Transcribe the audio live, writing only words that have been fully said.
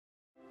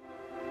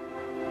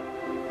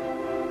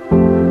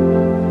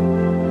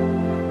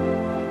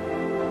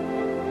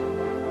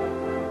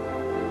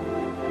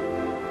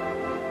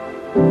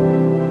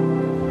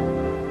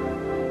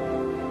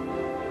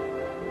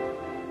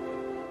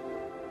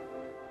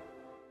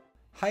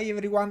Hi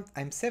everyone,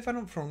 I'm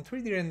Stefano from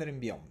 3D Render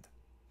and Beyond.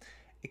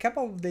 A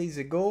couple of days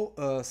ago,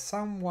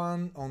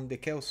 someone on the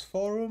Chaos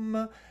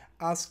forum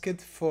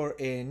asked for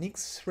an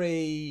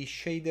X-ray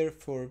shader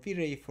for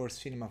Vray for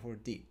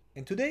Cinema4D,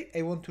 and today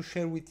I want to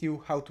share with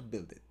you how to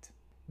build it.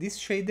 This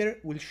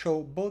shader will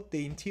show both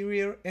the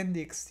interior and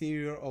the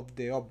exterior of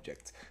the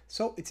object,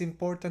 so it's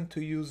important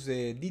to use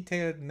a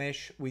detailed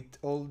mesh with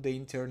all the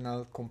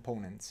internal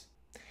components.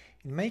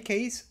 In my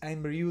case,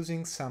 I'm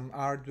reusing some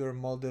hardware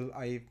model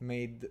I've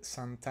made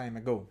some time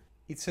ago.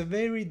 It's a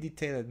very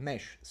detailed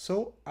mesh,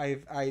 so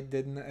I've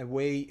hidden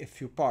away a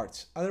few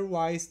parts,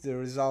 otherwise the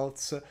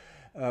results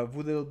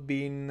would have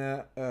been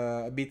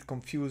a bit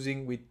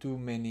confusing with too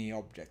many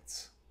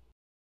objects.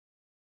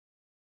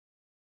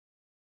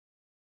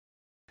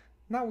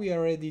 Now we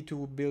are ready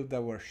to build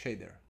our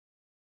shader.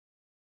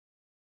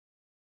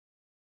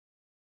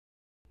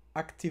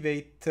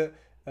 Activate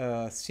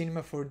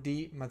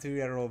Cinema4D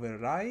material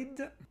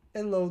override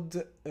and load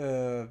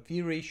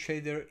Vray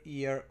shader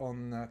here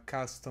on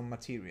custom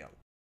material.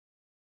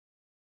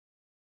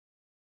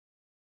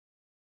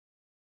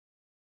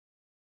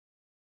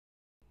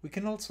 We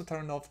can also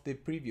turn off the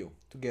preview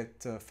to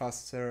get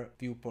faster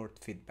viewport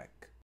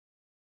feedback.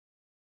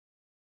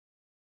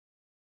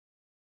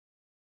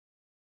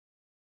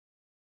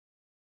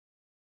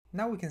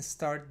 Now we can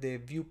start the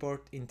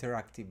viewport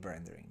interactive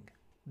rendering.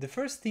 The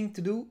first thing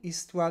to do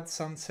is to add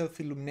some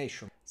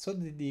self-illumination, so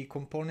that the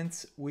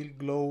components will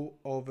glow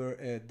over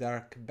a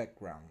dark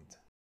background.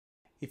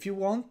 If you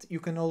want, you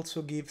can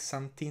also give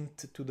some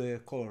tint to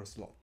the color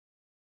slot.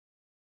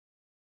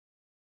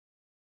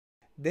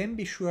 Then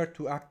be sure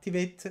to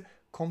activate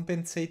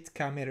Compensate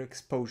Camera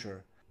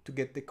Exposure to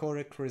get the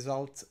correct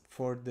result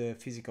for the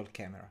physical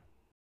camera.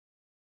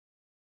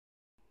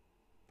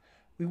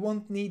 We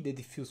won't need the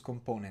diffuse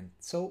component,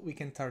 so we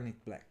can turn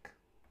it black.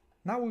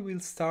 Now we will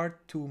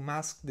start to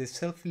mask the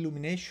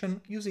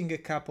self-illumination using a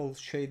couple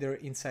shader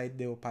inside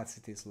the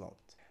opacity slot.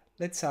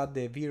 Let's add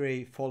the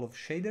Vray fall of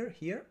shader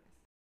here.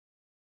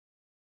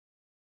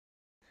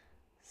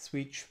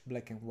 Switch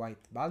black and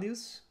white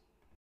values.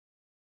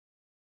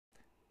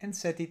 And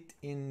set it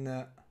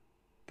in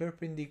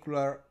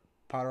perpendicular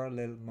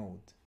parallel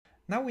mode.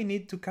 Now we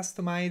need to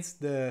customize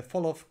the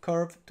fall off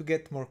curve to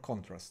get more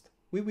contrast.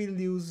 We will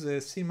use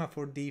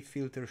Cinema4D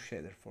filter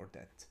shader for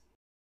that.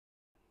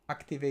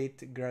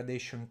 Activate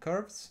gradation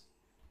curves,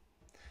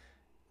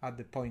 add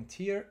the point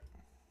here,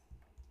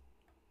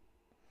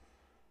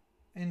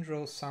 and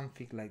draw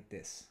something like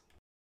this.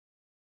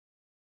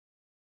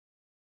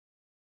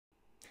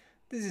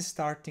 This is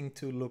starting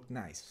to look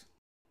nice.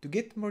 To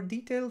get more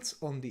details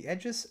on the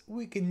edges,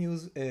 we can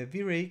use a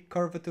Vray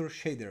curvature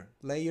shader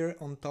layer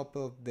on top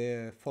of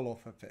the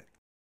fall-off effect.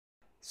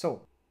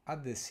 So,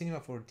 add the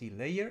Cinema4D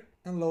layer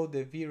and load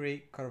the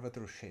Vray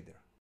curvature shader.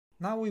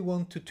 Now we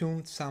want to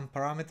tune some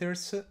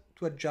parameters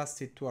to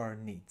adjust it to our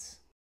needs.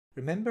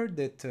 Remember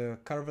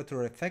that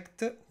curvature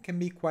effect can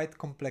be quite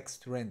complex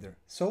to render,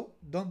 so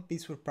don't be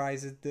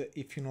surprised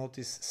if you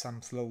notice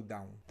some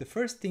slowdown. The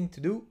first thing to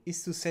do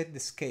is to set the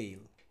scale.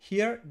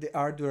 Here the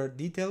hardware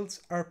details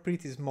are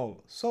pretty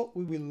small, so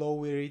we will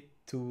lower it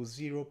to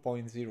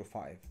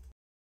 0.05.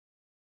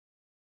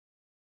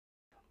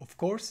 Of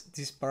course,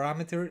 this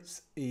parameter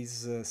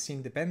is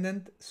scene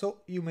dependent, so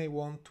you may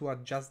want to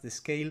adjust the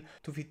scale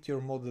to fit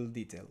your model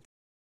detail.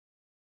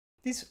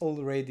 This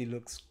already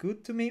looks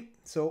good to me,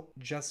 so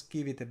just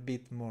give it a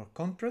bit more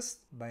contrast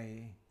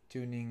by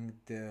tuning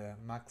the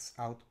max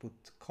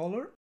output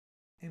color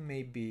and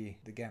maybe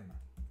the gamma.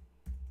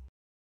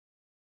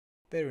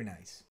 Very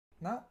nice.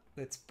 Now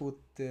let's put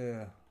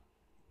the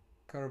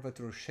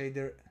curvature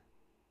shader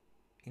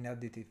in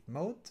additive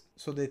mode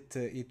so that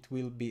it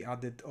will be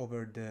added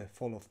over the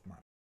fall-off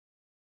map.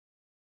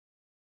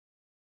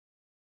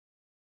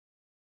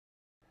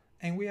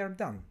 And we are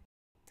done.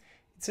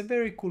 It's a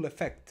very cool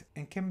effect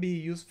and can be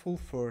useful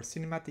for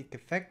cinematic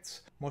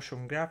effects,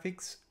 motion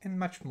graphics and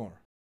much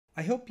more.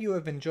 I hope you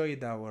have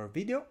enjoyed our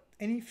video,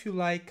 and if you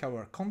like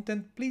our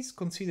content, please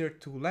consider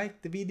to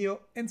like the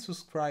video and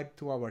subscribe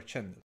to our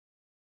channel.